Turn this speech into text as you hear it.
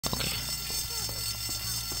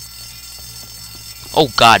Oh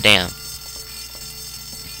goddamn.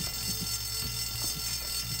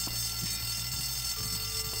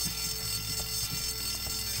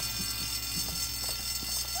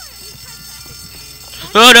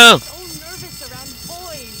 Oh no!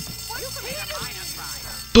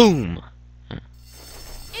 Boom!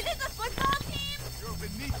 Is it the football team? You're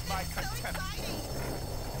beneath my contempt.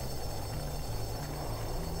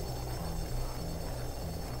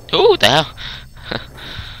 Ooh, the hell?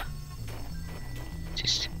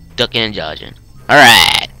 Just ducking and dodging.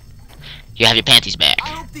 Alright. You have your panties back. I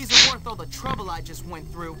hope these are worth all the trouble I just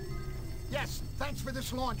went through. Yes, thanks for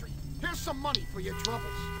this laundry. Here's some money for your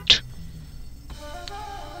troubles.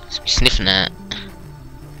 Let's be sniffing that.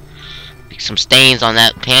 Be some stains on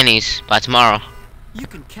that panties by tomorrow. You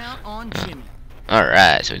can count on Jimmy.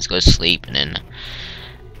 Alright, so let's go to sleep and then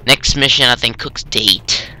next mission I think Cook's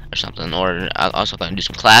date or something, or I'll also gonna do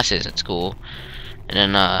some classes at school and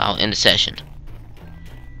then I'll end the session.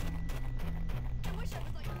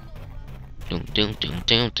 Doom doom doom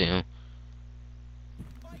doom doom.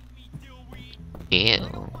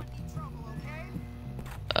 Ew.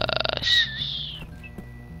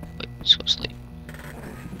 Wait, let's go to sleep.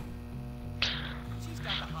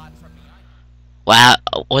 Wow,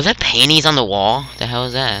 was that panties on the wall? The hell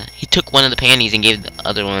is that? He took one of the panties and gave the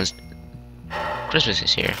other ones. Christmas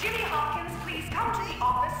is here. Jimmy Hopkins, please come to the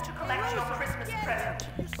office to collect your Christmas present.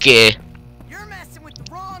 Okay. You're messing with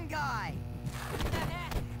the wrong guy.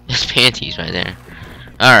 There's panties right there.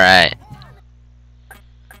 Alright.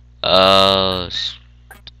 Oh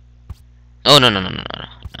no no no no no no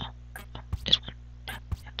no. This one.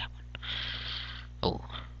 Yeah, that one. Oh.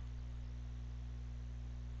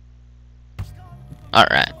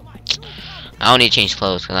 Alright. I don't need to change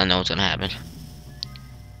clothes because I know what's gonna happen.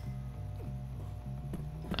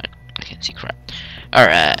 I can't see crap.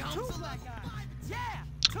 Alright.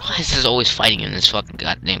 Why is this always fighting in this fucking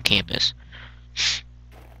goddamn campus?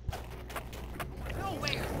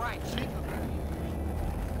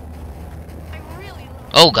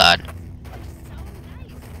 Oh god.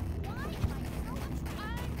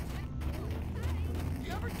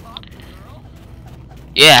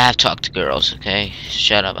 Yeah, I have talked to girls, okay?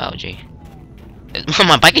 Shut up, Algie.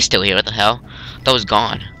 My bike is still here, what the hell? That was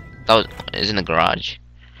gone. That was is in the garage.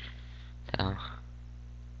 Oh.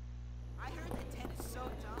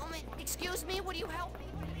 Excuse me, would you help me?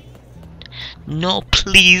 No,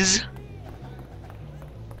 please.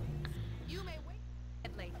 You may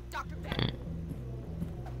wait. Dr. Ben.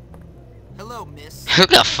 Hello, miss.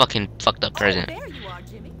 Look at a fucking fucked up present. There you are,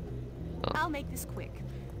 Jimmy. Oh. I'll make this quick.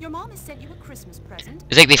 Your mom has sent you a Christmas present.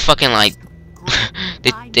 It's like they fucking like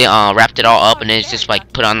they wrapped it all up and then it's just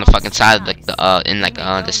like put on the fucking side of like the in like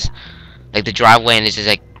this like the driveway and it's just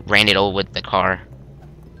like ran it over with the car.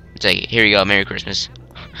 It's like here you go, Merry Christmas,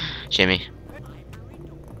 Jimmy.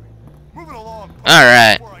 Moving along.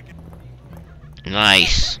 Alright.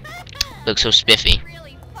 Nice. Looks so spiffy.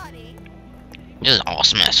 Really funny. This is an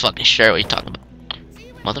awesome ass fucking shirt. What are you talking about?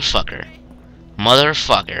 Motherfucker.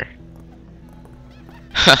 Motherfucker.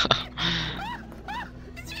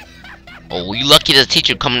 Oh, you lucky there's a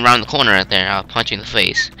teacher coming around the corner right there. I'll punch you in the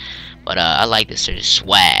face. But I like this sort of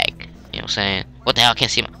swag. You know what I'm saying? What the hell? I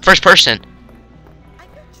can't see my first person.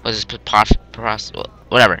 What is this?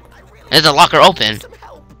 Whatever. There's a locker open.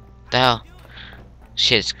 The hell?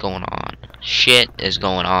 Shit's going on. Shit is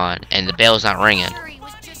going on, and the bell's not ringing. Harry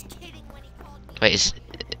was just kidding when he called me. Wait, is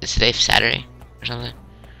today Saturday or something?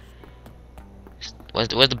 Where's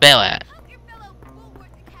the bell at?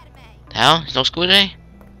 The hell? There's no school today?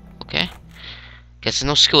 Okay. Guess there's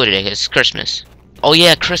no school today. It's Christmas. Oh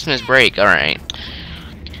yeah, Christmas break. All right.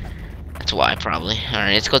 That's why probably. All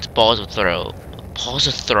right, let's go to balls of throw. Balls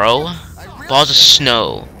of throw? Balls of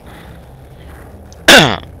snow.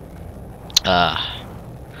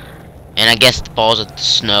 And I guess the balls of the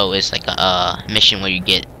snow is like a mission where you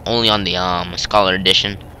get only on the scholar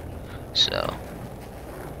edition. So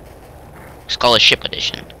scholarship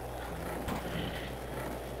edition.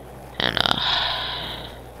 And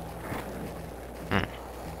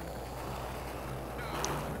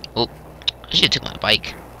oh, I should have took my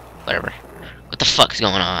bike. Whatever. What the fuck is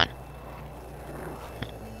going on?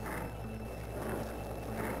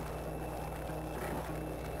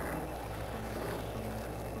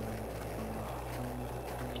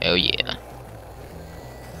 Oh yeah.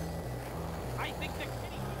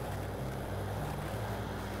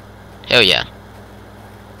 Hell yeah.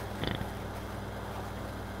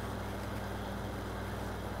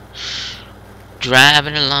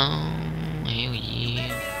 Driving along. Hell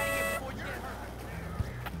yeah.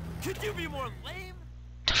 Could you be more lame?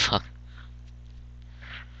 The fuck?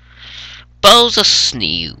 Balls of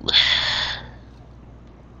snow.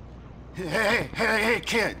 Hey,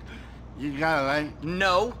 kid. You got a light?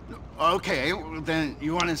 No. Okay, well, then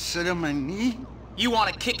you want to sit on my knee? You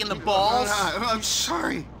want a kick in the balls? I'm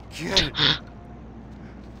sorry, kid.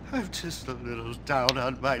 I'm just a little down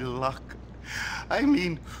on my luck. I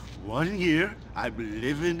mean, 1 year I'm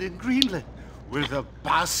living in Greenland with a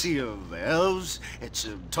posse of elves and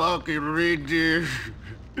some talking reindeer.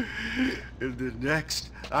 And the next,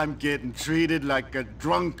 I'm getting treated like a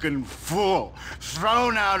drunken fool,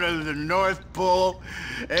 thrown out of the North Pole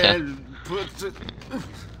and put to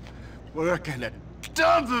work in a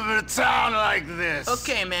dump of a town like this.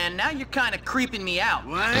 Okay, man, now you're kind of creeping me out.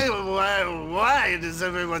 Why does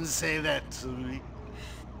everyone say that to me?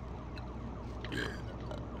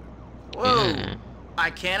 Whoa. I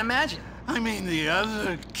can't imagine. I mean, the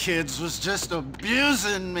other kids was just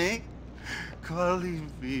abusing me, calling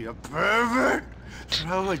me a pervert,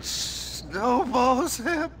 throwing snowballs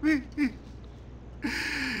at me.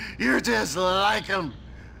 You're just like 'em,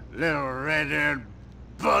 little red-haired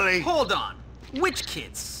bully. Hold on. Which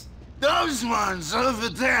kids? Those ones over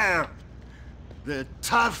there. The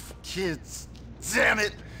tough kids, damn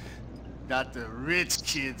it. Not the rich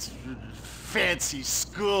kids from fancy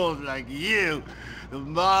schools like you. The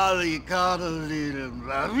Molly Connolly and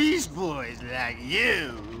Maurice boys like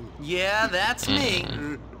you. Yeah, that's me.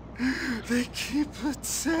 They keep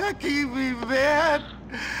attacking me, man.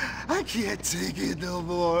 I can't take it no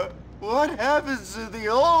more. What happens to the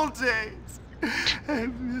old days? I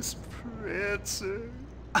miss Prancer.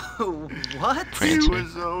 Oh, what? He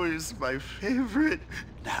was always my favorite.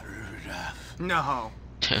 Not Rudolph. No.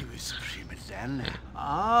 He was a prima donna.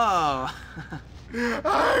 Oh.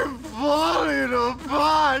 I'm falling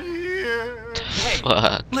apart here. Hey,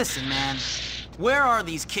 Fuck. listen, man. Where are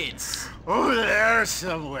these kids? Over there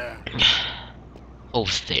somewhere.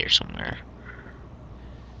 Over there somewhere.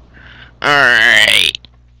 Alright.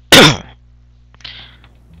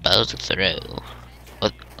 Balls of throw.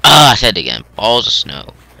 What? Ah, I said it again. Balls of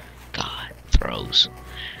snow. God, throws.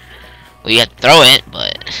 Well, you have to throw it,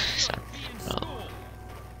 but it's not throw.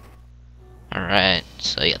 Alright,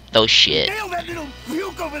 so you throw shit. Nail that little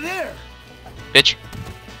puke over there. Bitch.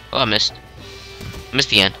 Oh, I missed. Missed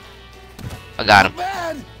the end. I got him.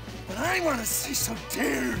 Bad, but I want to see some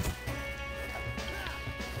tears.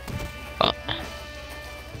 Oh.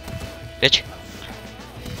 Bitch.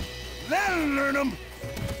 That'll learn them.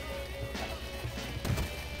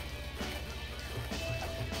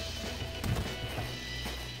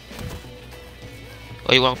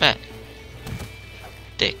 Oh, you walk back.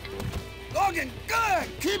 Dick. Logan, good.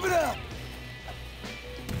 Keep it up.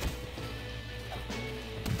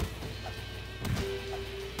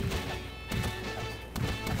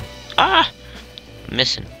 Ah! I'm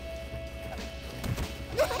missing.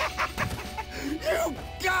 You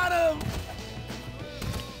got him.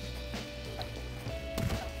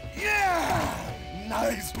 Yeah.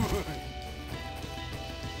 Nice one.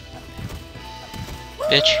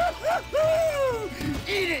 Bitch.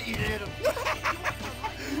 Eat it, you little.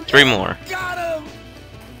 3 more. Got him.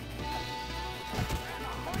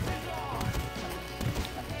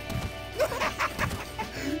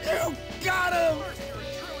 You got him.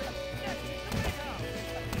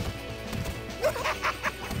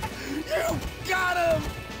 You got him.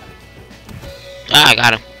 Ah, I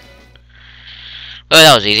got him. Oh,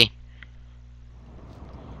 that was easy.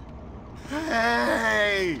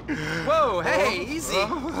 Hey. Whoa, hey, easy.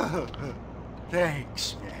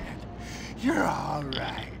 Thanks, man. You're all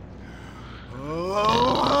right.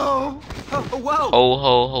 Oh. Oh, whoa. Oh,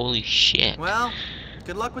 ho, holy shit. Well,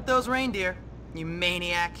 good luck with those reindeer, you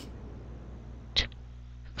maniac.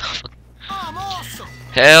 I'm awesome.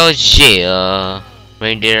 Hell yeah.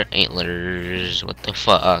 Reindeer antlers. What the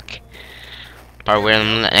fuck? Probably wear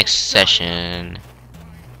them in the next session.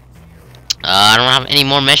 I don't have any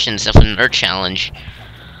more missions except for the Nerd Challenge.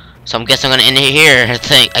 So I'm guessing I'm gonna end it here.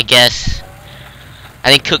 I guess. I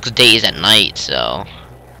think Cook's day is at night, so.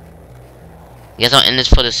 I guess I'll end this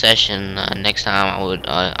for the session. Next time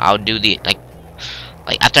I'll do the, like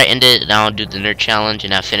after I end it, then I'll do the Nerd Challenge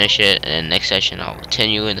and I'll finish it. And next session I'll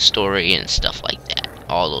continue in the story and stuff like that.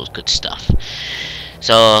 All those good stuff.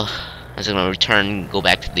 So, I'm just gonna return, go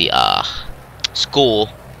back to the, school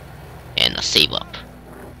and save up.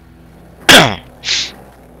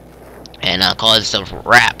 And call this a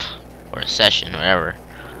wrap or a session, whatever.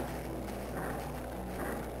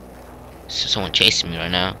 So someone chasing me right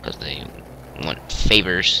now because they want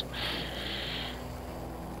favors.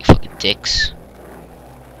 You fucking dicks.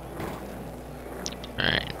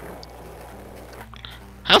 Alright.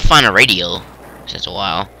 I haven't found a radio since a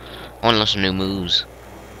while. I want to learn some new moves.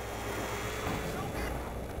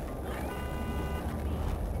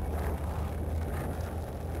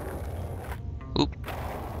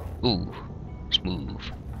 Ooh, smooth.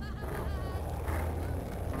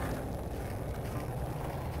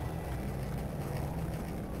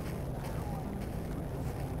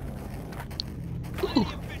 Ooh.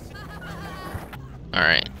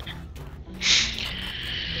 Alright.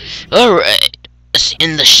 Alright. Let's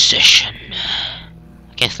end the session.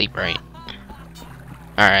 I can't sleep right.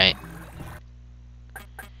 Alright.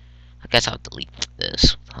 I guess I'll delete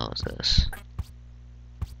this. What the hell is this?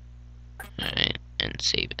 Alright, and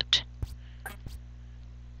save it.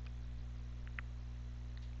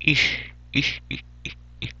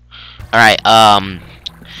 Alright,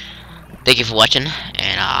 thank you for watching,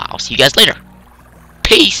 and I'll see you guys later.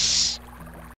 Peace!